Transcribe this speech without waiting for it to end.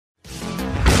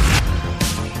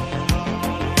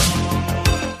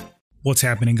What's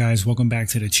happening, guys? Welcome back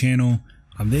to the channel.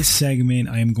 On this segment,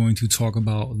 I am going to talk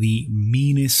about the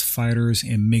meanest fighters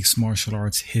in mixed martial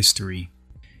arts history.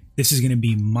 This is going to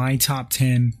be my top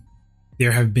 10.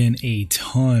 There have been a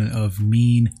ton of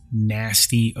mean,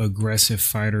 nasty, aggressive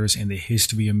fighters in the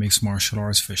history of mixed martial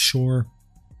arts for sure,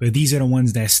 but these are the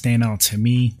ones that stand out to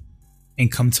me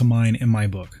and come to mind in my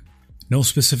book. No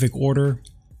specific order,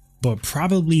 but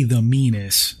probably the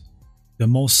meanest, the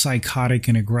most psychotic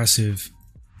and aggressive,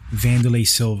 Wanderlei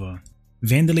Silva.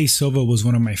 Wanderlei Silva was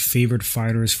one of my favorite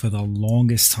fighters for the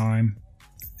longest time.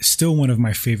 Still one of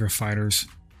my favorite fighters,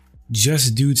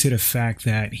 just due to the fact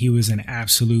that he was an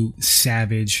absolute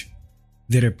savage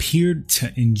that appeared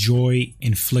to enjoy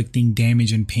inflicting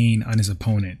damage and pain on his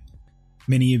opponent.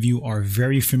 Many of you are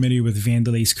very familiar with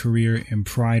Wanderlei's career in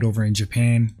Pride over in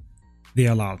Japan. They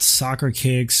allowed soccer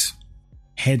kicks,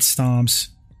 head stomps,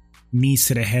 knees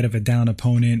to the head of a down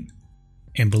opponent.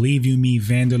 And believe you me,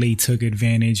 Wanderlei took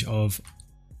advantage of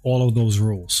all of those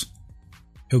rules.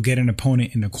 He'll get an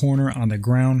opponent in the corner on the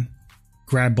ground,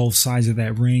 grab both sides of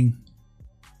that ring,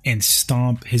 and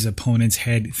stomp his opponent's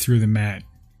head through the mat.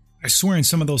 I swear in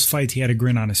some of those fights he had a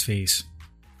grin on his face.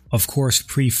 Of course,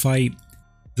 pre-fight,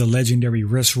 the legendary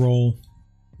wrist roll.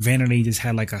 Wanderlei just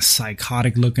had like a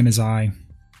psychotic look in his eye.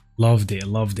 Loved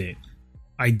it.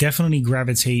 I definitely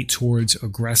gravitate towards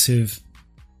aggressive,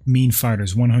 mean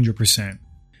fighters, 100%.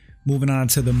 Moving on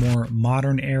to the more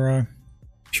modern era,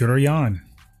 Petr Yan.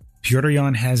 Petr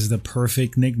Yan has the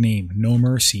perfect nickname, No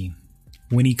Mercy.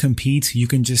 When he competes, you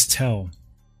can just tell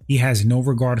he has no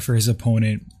regard for his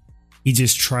opponent. He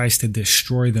just tries to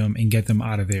destroy them and get them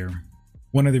out of there.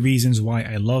 One of the reasons why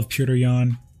I love Petr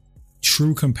Yan,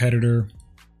 true competitor,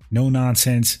 no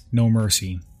nonsense, no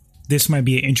mercy. This might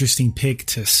be an interesting pick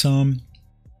to some,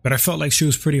 but I felt like she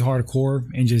was pretty hardcore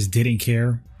and just didn't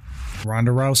care. Ronda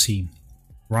Rousey.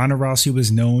 Ronda Rousey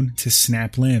was known to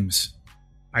snap limbs.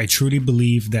 I truly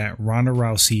believe that Ronda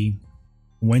Rousey,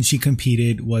 when she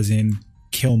competed, was in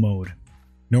kill mode.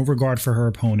 No regard for her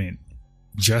opponent,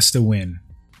 just a win.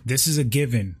 This is a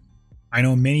given. I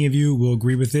know many of you will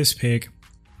agree with this pick,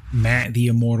 Matt the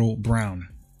Immortal Brown.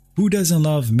 Who doesn't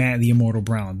love Matt the Immortal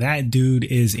Brown? That dude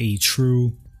is a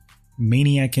true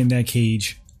maniac in that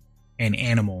cage, an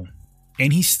animal.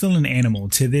 And he's still an animal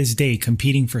to this day,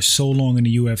 competing for so long in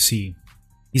the UFC.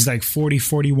 He's like 40,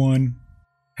 41,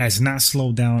 has not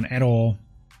slowed down at all.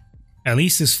 At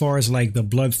least as far as like the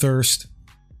bloodthirst,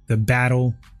 the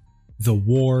battle, the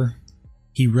war,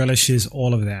 he relishes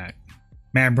all of that.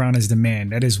 Matt Brown is the man.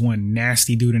 That is one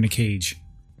nasty dude in a cage.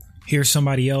 Here's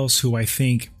somebody else who I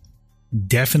think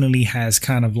definitely has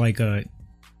kind of like a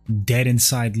dead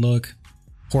inside look.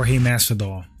 Jorge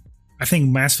Masvidal. I think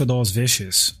Masvidal is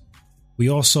vicious. We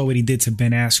all saw what he did to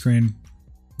Ben Askren.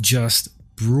 Just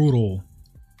brutal,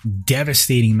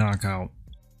 devastating knockout.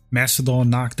 Masvidal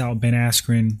knocked out Ben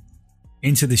Askren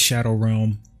into the Shadow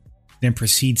Realm, then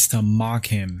proceeds to mock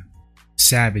him.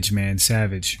 Savage, man,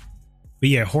 savage. But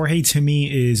yeah, Jorge to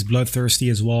me is bloodthirsty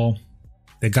as well.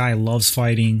 The guy loves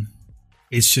fighting.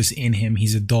 It's just in him.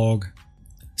 He's a dog.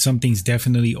 Something's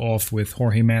definitely off with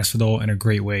Jorge Masvidal in a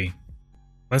great way.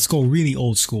 Let's go really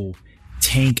old school.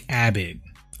 Tank Abbott.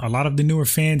 A lot of the newer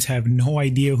fans have no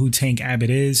idea who Tank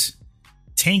Abbott is.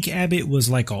 Tank Abbott was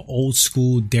like an old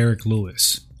school Derrick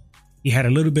Lewis. He had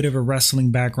a little bit of a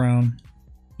wrestling background.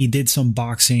 He did some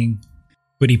boxing,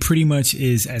 but he pretty much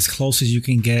is as close as you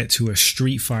can get to a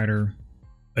street fighter,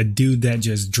 a dude that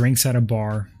just drinks at a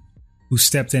bar, who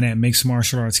stepped in at mixed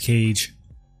martial arts cage,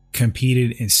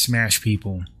 competed and smashed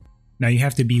people. Now you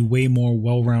have to be way more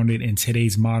well-rounded in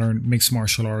today's modern mixed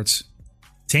martial arts.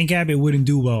 Tank Abbott wouldn't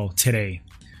do well today,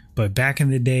 but back in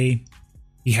the day,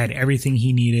 he had everything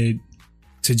he needed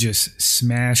to just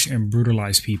smash and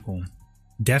brutalize people.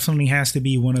 Definitely has to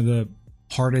be one of the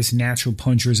hardest natural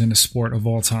punchers in the sport of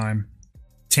all time.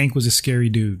 Tank was a scary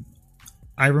dude.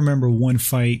 I remember one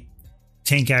fight,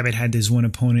 Tank Abbott had this one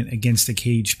opponent against the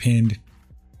cage pinned,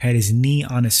 had his knee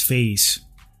on his face,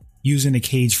 using the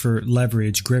cage for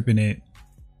leverage, gripping it,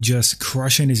 just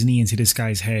crushing his knee into this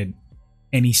guy's head.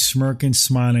 And he's smirking,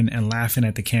 smiling, and laughing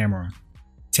at the camera.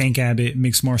 Tank Abbott,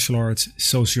 mixed martial arts,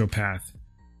 sociopath.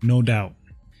 No doubt.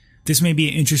 This may be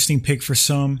an interesting pick for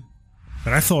some,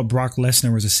 but I thought Brock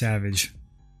Lesnar was a savage.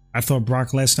 I thought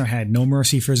Brock Lesnar had no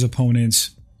mercy for his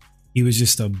opponents. He was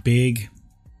just a big,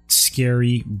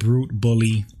 scary, brute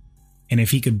bully. And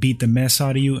if he could beat the mess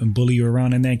out of you and bully you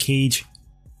around in that cage,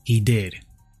 he did.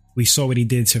 We saw what he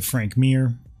did to Frank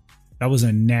Mir. That was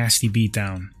a nasty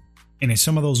beatdown. And in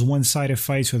some of those one-sided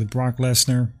fights with Brock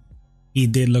Lesnar, he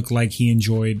did look like he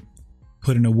enjoyed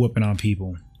putting a whooping on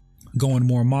people. Going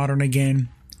more modern again,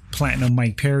 Platinum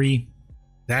Mike Perry.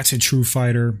 That's a true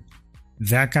fighter.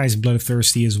 That guy's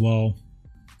bloodthirsty as well.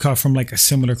 Cut from like a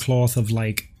similar cloth of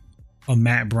like a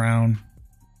Matt Brown,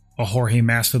 a Jorge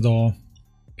Masvidal.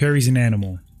 Perry's an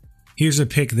animal. Here's a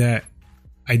pick that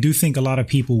I do think a lot of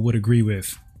people would agree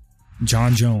with.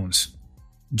 Jon Jones.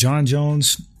 Jon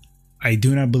Jones, I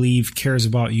do not believe cares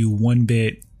about you one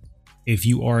bit if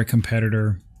you are a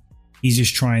competitor. He's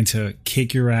just trying to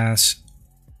kick your ass,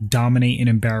 dominate and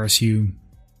embarrass you.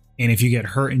 And if you get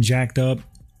hurt and jacked up,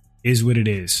 is what it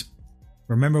is.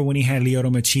 Remember when he had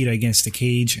Lyoto Machida against the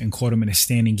cage and caught him in a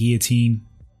standing guillotine?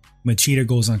 Machida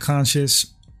goes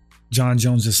unconscious. Jon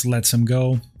Jones just lets him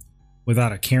go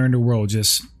without a care in the world,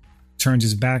 just turns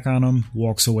his back on him,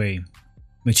 walks away.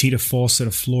 Machida falls to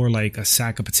the floor like a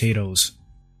sack of potatoes.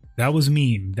 That was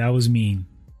mean. That was mean.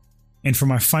 And for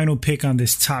my final pick on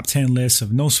this top 10 list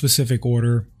of no specific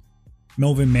order,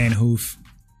 Melvin Manhoef.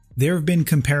 There have been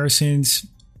comparisons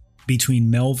between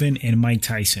Melvin and Mike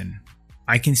Tyson.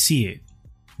 I can see it.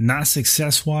 Not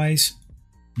success-wise,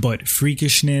 but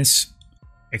freakishness,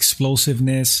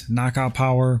 explosiveness, knockout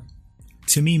power.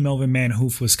 To me, Melvin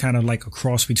Manhoef was kind of like a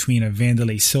cross between a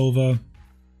Wanderlei Silva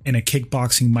and a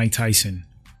kickboxing Mike Tyson.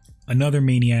 Another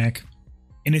maniac.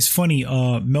 And it's funny,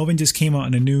 Melvin just came out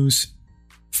in the news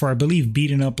for, I believe,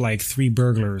 beating up like 3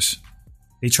 burglars.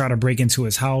 They try to break into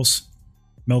his house.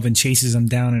 Melvin chases them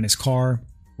down in his car,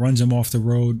 runs them off the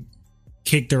road,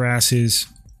 kicked their asses,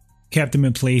 kept them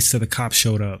in place till the cops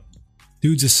showed up.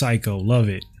 Dude's a psycho. Love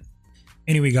it.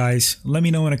 Anyway, guys, let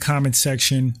me know in the comment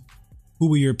section who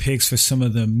were your picks for some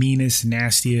of the meanest,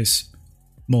 nastiest,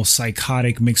 most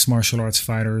psychotic mixed martial arts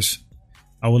fighters.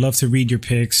 I would love to read your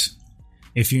picks.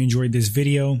 If you enjoyed this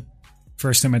video,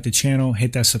 first time at the channel,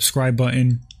 hit that subscribe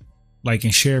button, like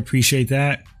and share, appreciate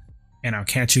that, and I'll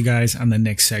catch you guys on the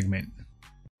next segment.